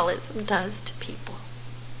alcoholism does to people.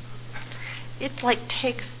 It like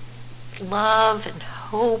takes love and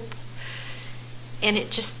hope, and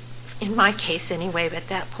it just, in my case anyway, at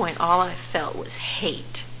that point, all I felt was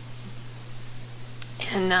hate.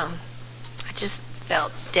 And I just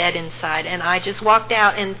felt dead inside, and I just walked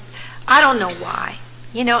out, and I don't know why.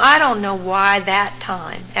 I don't know why that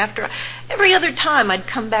time. After every other time, I'd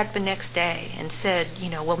come back the next day and said,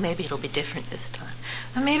 well, maybe it'll be different this time.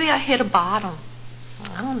 Or maybe I hit a bottom.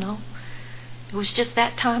 I don't know. It was just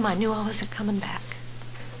that time I knew I wasn't coming back.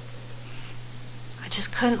 I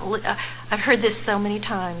just couldn't I've heard this so many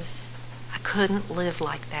times. I couldn't live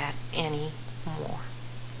like that anymore.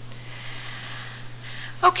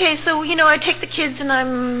 Okay, so, I take the kids and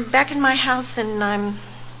I'm back in my house and I'm,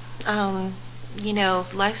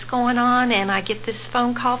 life's going on, and I get this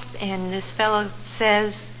phone call and this fellow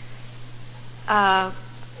says,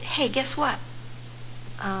 hey, guess what?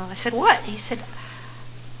 I said, what? He said,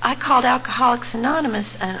 I called Alcoholics Anonymous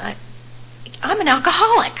and I'm an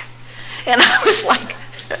alcoholic. And I was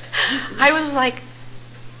like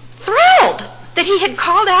thrilled that he had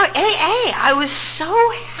called out AA. I was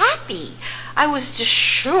so happy. I was just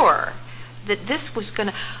sure that this was going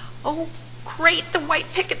to, oh, great, the white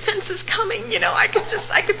picket fence is coming. I could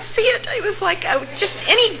see it. It was like, everything's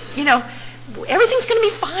going to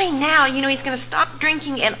be fine now. He's going to stop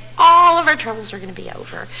drinking and all of our troubles are going to be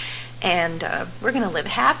over. And we're going to live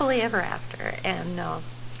happily ever after. And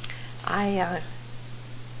I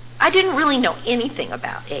didn't really know anything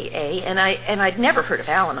about AA, and I'd never heard of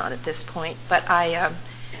Al-Anon at this point, but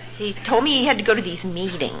he told me he had to go to these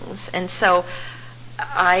meetings, and so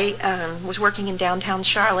I was working in downtown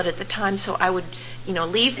Charlotte at the time, so I would,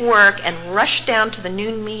 leave work and rush down to the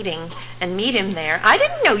noon meeting and meet him there. I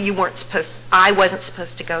didn't know I wasn't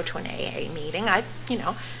supposed to go to an AA meeting. I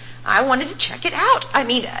wanted to check it out. I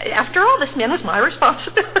mean, after all, this man was my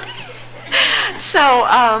responsibility. So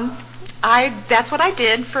that's what I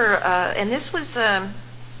did for, and this was,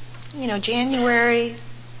 January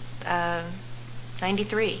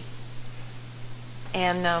 93.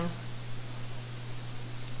 And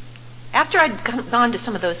after I'd gone to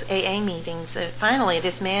some of those AA meetings, finally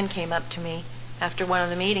this man came up to me after one of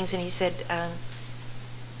the meetings and he said,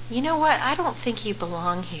 you know what, I don't think you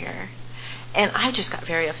belong here. And I just got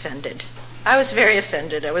very offended. I was very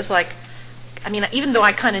offended. I was like, even though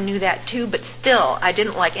I kind of knew that too, but still, I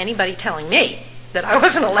didn't like anybody telling me that I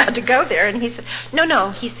wasn't allowed to go there. And he said,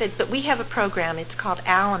 no, he said, but we have a program, it's called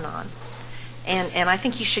Al-Anon, and I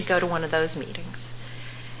think you should go to one of those meetings.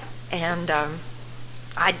 And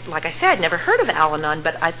like I said, never heard of Al-Anon,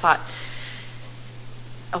 but I thought,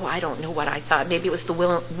 I don't know what I thought. Maybe it was the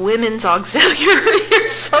women's auxiliary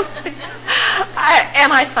or something.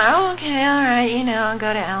 And I thought, okay, all right, I'll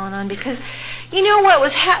go to Al-Anon, because what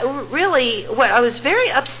was what I was very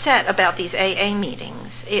upset about these AA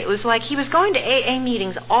meetings. It was like he was going to AA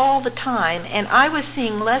meetings all the time, and I was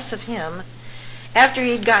seeing less of him after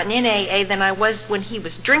he'd gotten in AA than I was when he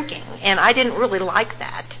was drinking, and I didn't really like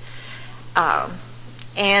that.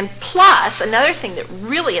 And plus, another thing that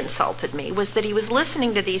really insulted me was that he was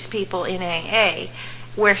listening to these people in AA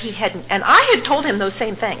where and I had told him those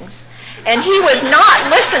same things, and he was not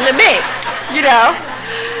listening to me,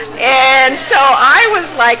 And so I was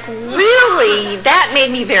like, really, that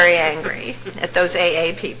made me very angry at those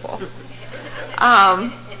AA people.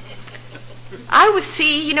 I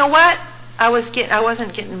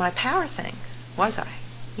wasn't getting my power thing, was I?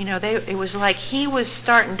 It was like he was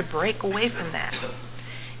starting to break away from that,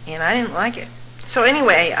 and I didn't like it. So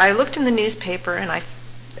anyway, I looked in the newspaper, and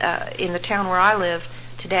in the town where I live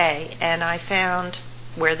today, and I found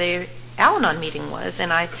where the Al-Anon meeting was,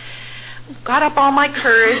 and I got up all my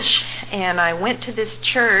courage, and I went to this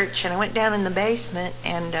church, and I went down in the basement,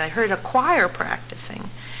 and I heard a choir practicing,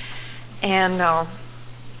 and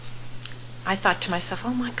I thought to myself,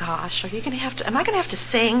 oh my gosh, am I going to have to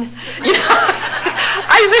sing?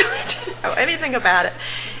 I really didn't know anything about it.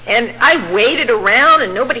 And I waited around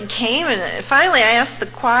and nobody came, and finally I asked the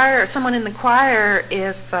choir, someone in the choir,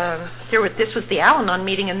 if this was the Al-Anon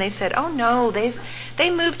meeting, and they said, oh no, they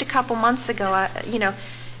moved a couple months ago,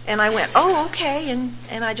 and I went, oh okay,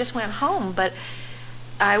 and I just went home. But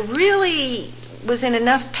I really was in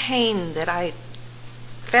enough pain that I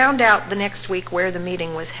found out the next week where the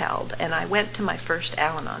meeting was held, and I went to my first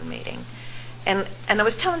Al-Anon meeting. And I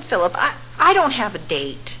was telling Philip, I don't have a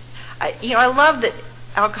date. I love that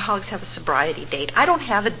alcoholics have a sobriety date. I don't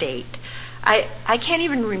have a date. I can't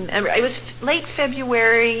even remember. It was late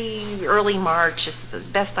February, early March, is the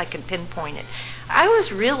best I can pinpoint it. I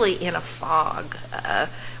was really in a fog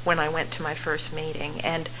when I went to my first meeting,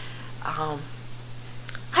 and I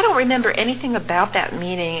don't remember anything about that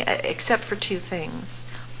meeting except for two things.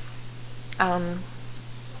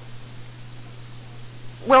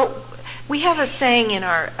 Well, we have a saying in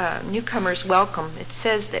our newcomers welcome. It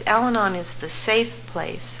says that Al-Anon is the safe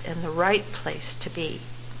place and the right place to be.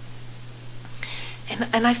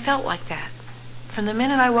 And I felt like that. From the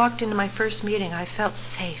minute I walked into my first meeting, I felt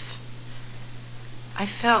safe. I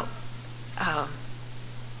felt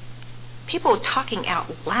people talking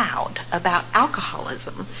out loud about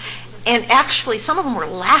alcoholism. And actually, some of them were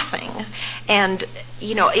laughing, and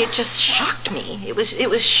it just shocked me. It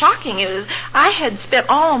was shocking. I had spent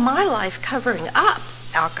all my life covering up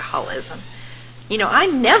alcoholism. I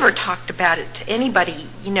never talked about it to anybody.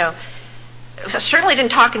 I certainly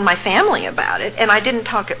didn't talk in my family about it, and I didn't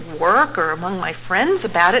talk at work or among my friends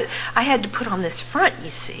about it. I had to put on this front, you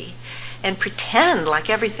see, and pretend like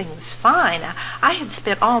everything was fine. I had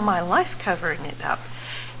spent all my life covering it up.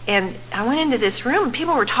 And I went into this room, and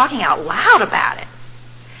people were talking out loud about it.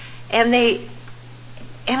 And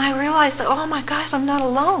I realized that, oh my gosh, I'm not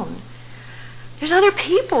alone. There's other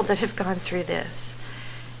people that have gone through this.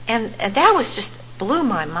 And that was just blew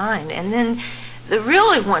my mind. And then the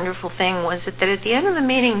really wonderful thing was that at the end of the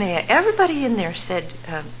meeting, everybody in there said,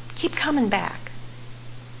 keep coming back.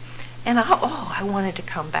 And I wanted to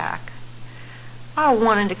come back. I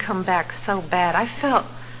wanted to come back so bad. I felt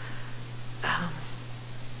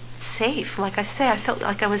safe. Like I say, I felt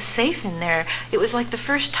like I was safe in there. It was like the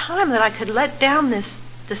first time that I could let down this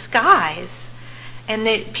disguise,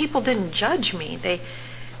 and people didn't judge me. They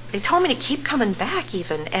told me to keep coming back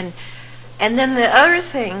even. And then the other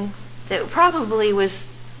thing that probably was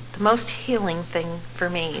the most healing thing for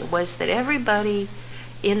me was that everybody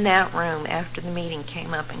in that room after the meeting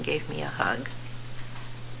came up and gave me a hug.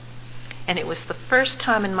 And it was the first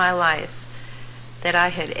time in my life that I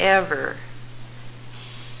had ever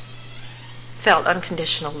felt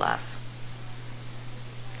unconditional love.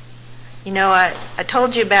 I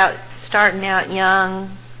told you about starting out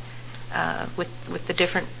young with the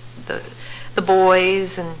different the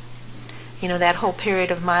boys and that whole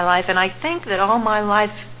period of my life. And I think that all my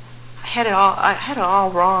life I had it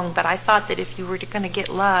all wrong. But I thought that if you were going to get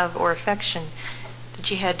love or affection,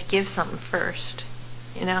 that you had to give something first.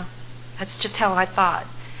 That's just how I thought.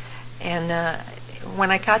 And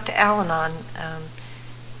when I got to Al-Anon,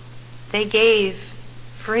 they gave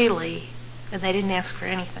freely, and they didn't ask for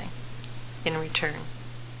anything in return.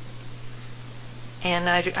 And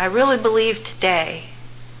I really believe today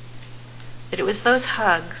that it was those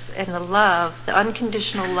hugs and the love, the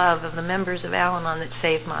unconditional love of the members of Al-Anon that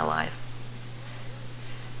saved my life.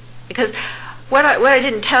 Because what I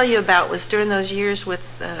didn't tell you about was during those years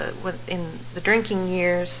in the drinking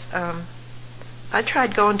years, I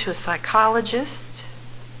tried going to a psychologist.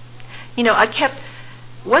 I kept,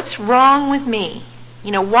 what's wrong with me?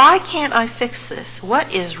 Why can't I fix this?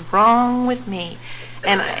 What is wrong with me?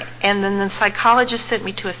 And then the psychologist sent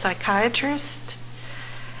me to a psychiatrist.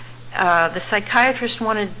 The psychiatrist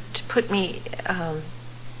wanted to put me,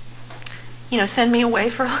 send me away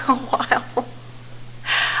for a little while.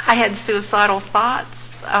 I had suicidal thoughts.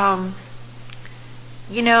 I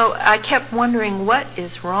kept wondering, what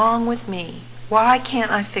is wrong with me? Why can't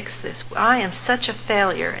I fix this? I am such a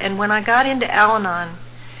failure. And when I got into Al-Anon,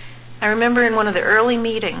 I remember in one of the early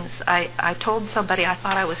meetings, I told somebody I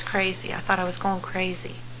thought I was crazy. I thought I was going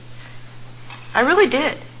crazy. I really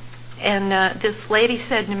did. And this lady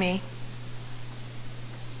said to me,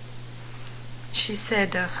 she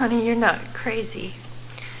said, honey, you're not crazy.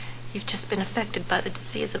 You've just been affected by the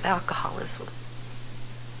disease of alcoholism.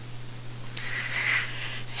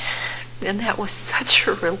 And that was such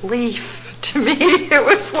a relief to me. It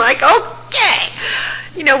was like, okay,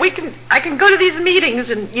 I can go to these meetings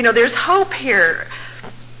and, there's hope here.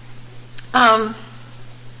 And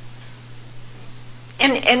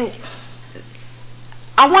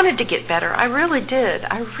I wanted to get better. I really did.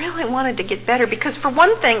 I really wanted to get better because, for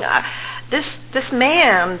one thing, this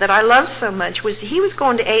man that I love so much he was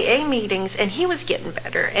going to AA meetings and he was getting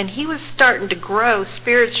better and he was starting to grow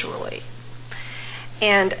spiritually.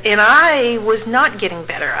 And I was not getting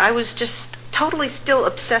better. I was just totally still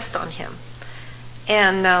obsessed on him.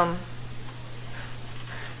 And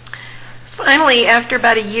finally, after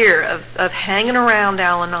about a year of hanging around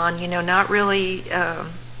Al-Anon, not really,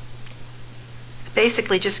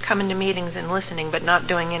 basically just coming to meetings and listening, but not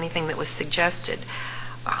doing anything that was suggested,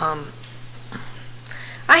 I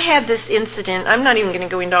had this incident. I'm not even going to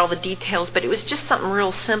go into all the details, but it was just something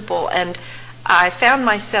real simple, and I found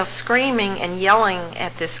myself screaming and yelling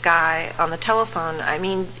at this guy on the telephone. I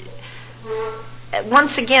mean,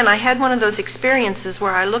 once again, I had one of those experiences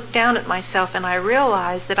where I looked down at myself and I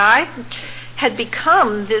realized that I had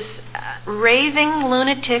become this raving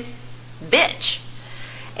lunatic bitch.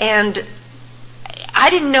 And I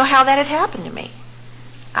didn't know how that had happened to me.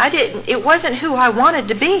 It wasn't who I wanted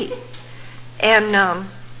to be. And I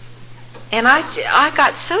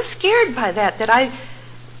got so scared by that I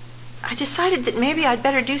decided that maybe I'd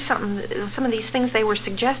better do some of these things they were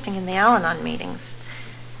suggesting in the Al-Anon meetings.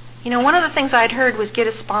 One of the things I'd heard was get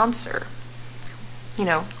a sponsor.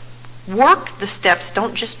 Work the steps,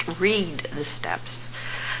 don't just read the steps.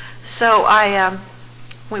 So I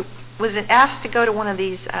was asked to go to one of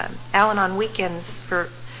these Al-Anon weekends, for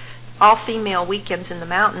all-female weekends in the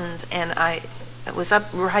mountains, and I was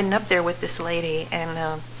riding up there with this lady,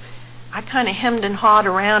 and I kind of hemmed and hawed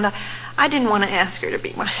around. I didn't want to ask her to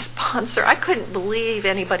be my sponsor. I couldn't believe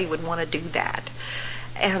anybody would want to do that.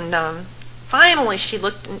 And finally, she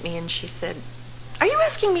looked at me and she said, "Are you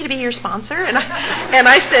asking me to be your sponsor?" And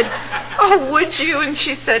I said, "Oh, would you?" And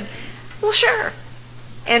she said, "Well, sure."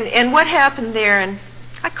 And what happened there? And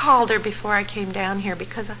I called her before I came down here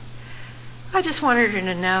because I just wanted her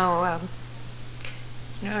to know.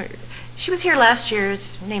 She was here last year.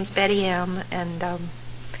 Her name's Betty M. And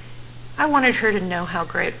I wanted her to know how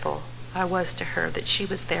grateful I was to her that she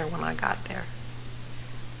was there when I got there.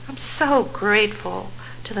 I'm so grateful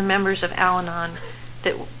to the members of Al-Anon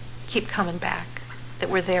that keep coming back, that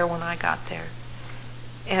were there when I got there.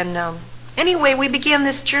 And anyway, we began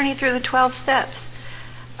this journey through the 12 steps.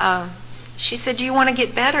 She said, "Do you want to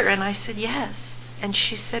get better?" And I said, "Yes." And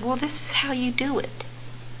she said, "Well, this is how you do it."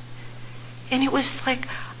 And it was like,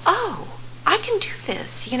 oh, I can do this.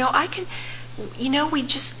 I can... we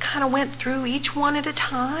just kind of went through each one at a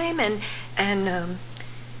time, and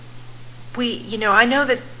we, I know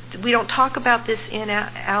that we don't talk about this in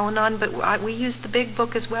Al-Anon, but we use the big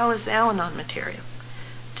book as well as the Al-Anon material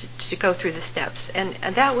to go through the steps,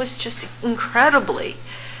 and that was just incredibly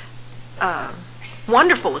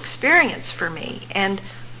wonderful experience for me. And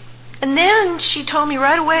then she told me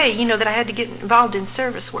right away, that I had to get involved in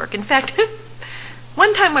service work. In fact,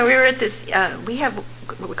 one time when we were at this, we have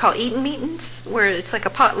what we call eating meetings, where it's like a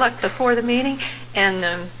potluck before the meeting,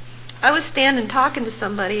 and I was standing talking to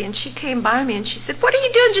somebody, and she came by me and she said, "What are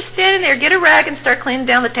you doing just standing there? Get a rag and start cleaning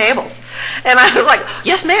down the tables." And I was like,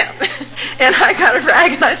 "Yes, ma'am." And I got a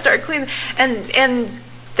rag and I started cleaning, and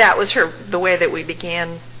that was the way that we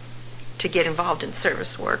began to get involved in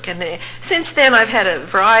service work. And since then, I've had a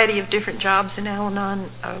variety of different jobs in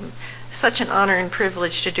Al-Anon. Such an honor and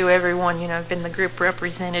privilege to do every one. I've been the group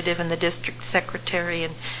representative and the district secretary,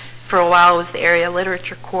 and for a while I was the area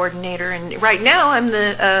literature coordinator, and right now I'm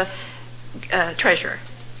the treasurer,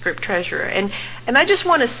 group treasurer. And I just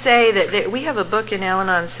want to say that we have a book in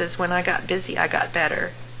Al-Anon that says, "When I got busy, I got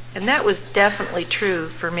better." And that was definitely true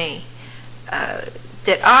for me.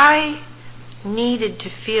 That I needed to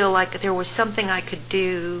feel like there was something I could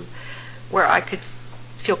do where I could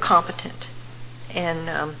feel competent.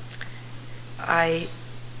 And I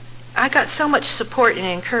got so much support and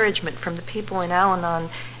encouragement from the people in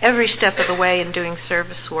Al-Anon every step of the way in doing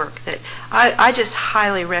service work that I just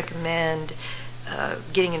highly recommend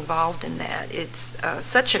getting involved in that. It's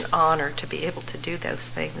such an honor to be able to do those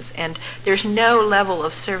things. And there's no level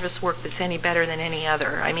of service work that's any better than any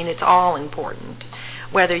other. I mean, it's all important.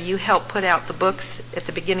 Whether you help put out the books at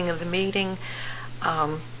the beginning of the meeting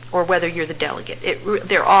or whether you're the delegate.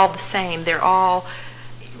 They're all the same. They're all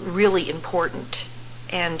really important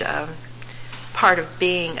and part of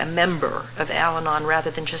being a member of Al-Anon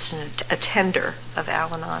rather than just an attender of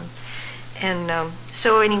Al-Anon. And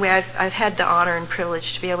so anyway, I've had the honor and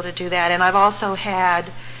privilege to be able to do that. And I've also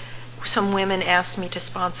had some women ask me to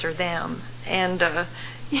sponsor them. And,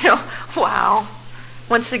 wow.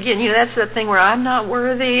 Once again, that's the thing where I'm not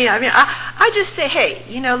worthy. I mean, I just say, hey,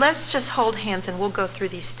 let's just hold hands and we'll go through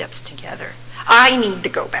these steps together. I need to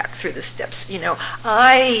go back through the steps.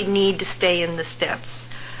 I need to stay in the steps.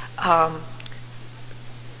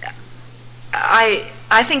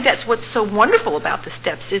 I think that's what's so wonderful about the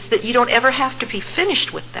steps, is that you don't ever have to be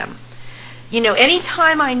finished with them.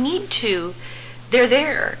 Anytime I need to, they're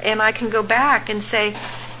there, and I can go back and say,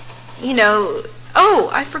 oh,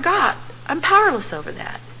 I forgot. I'm powerless over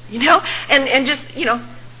that. And just,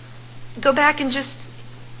 go back and just,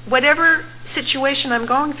 whatever situation I'm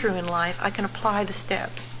going through in life, I can apply the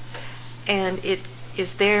steps. And it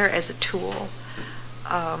is there as a tool.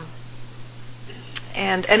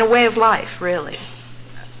 And a way of life, really.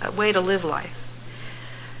 A way to live life.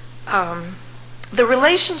 The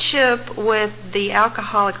relationship with the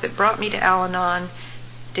alcoholic that brought me to Al-Anon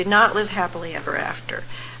did not live happily ever after.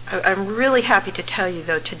 I'm really happy to tell you,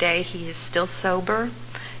 though, today he is still sober.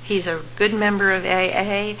 He's a good member of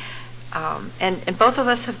AA, and both of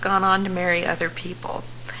us have gone on to marry other people.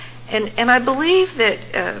 And I believe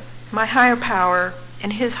that my higher power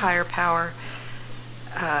and his higher power,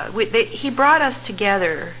 he brought us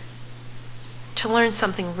together to learn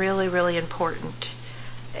something really, really important.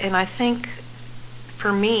 And I think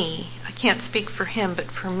for me, I can't speak for him, but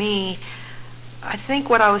for me, I think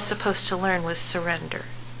what I was supposed to learn was surrender.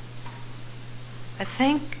 I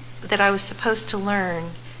think that I was supposed to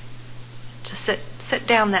learn to set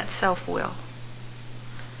down that self-will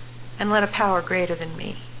and let a power greater than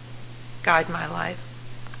me guide my life.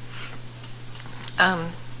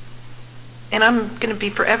 And I'm going to be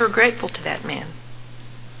forever grateful to that man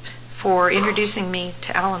for introducing me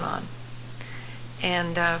to Al-Anon.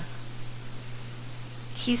 And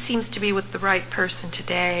he seems to be with the right person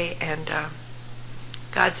today, and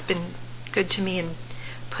God's been good to me and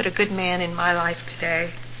put a good man in my life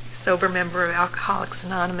today, sober member of Alcoholics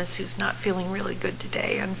Anonymous who's not feeling really good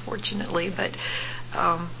today, unfortunately, but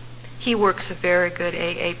he works a very good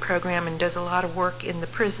AA program and does a lot of work in the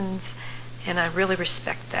prisons, and I really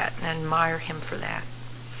respect that and admire him for that.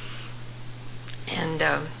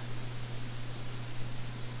 And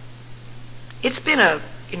it's been an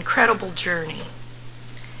incredible journey.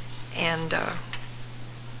 And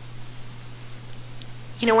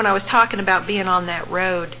when I was talking about being on that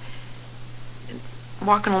road,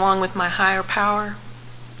 walking along with my higher power,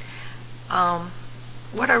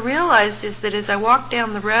 what I realized is that as I walked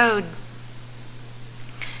down the road,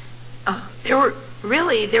 there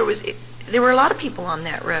were a lot of people on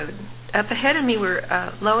that road. Up ahead of me were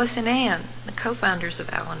Lois and Ann, the co-founders of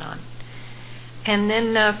Al-Anon. And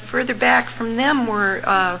then further back from them were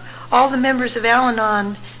all the members of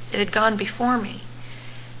Al-Anon that had gone before me.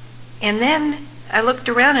 And then I looked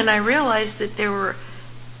around and I realized that there were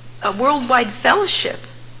a worldwide fellowship,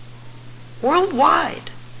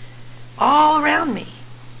 worldwide, all around me.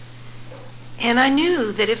 And I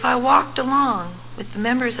knew that if I walked along with the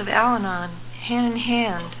members of Al-Anon, hand in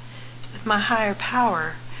hand with my higher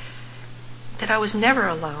power, that I was never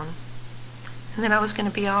alone, and that I was going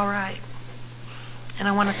to be all right. And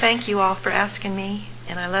I want to thank you all for asking me,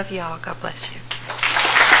 and I love you all. God bless you.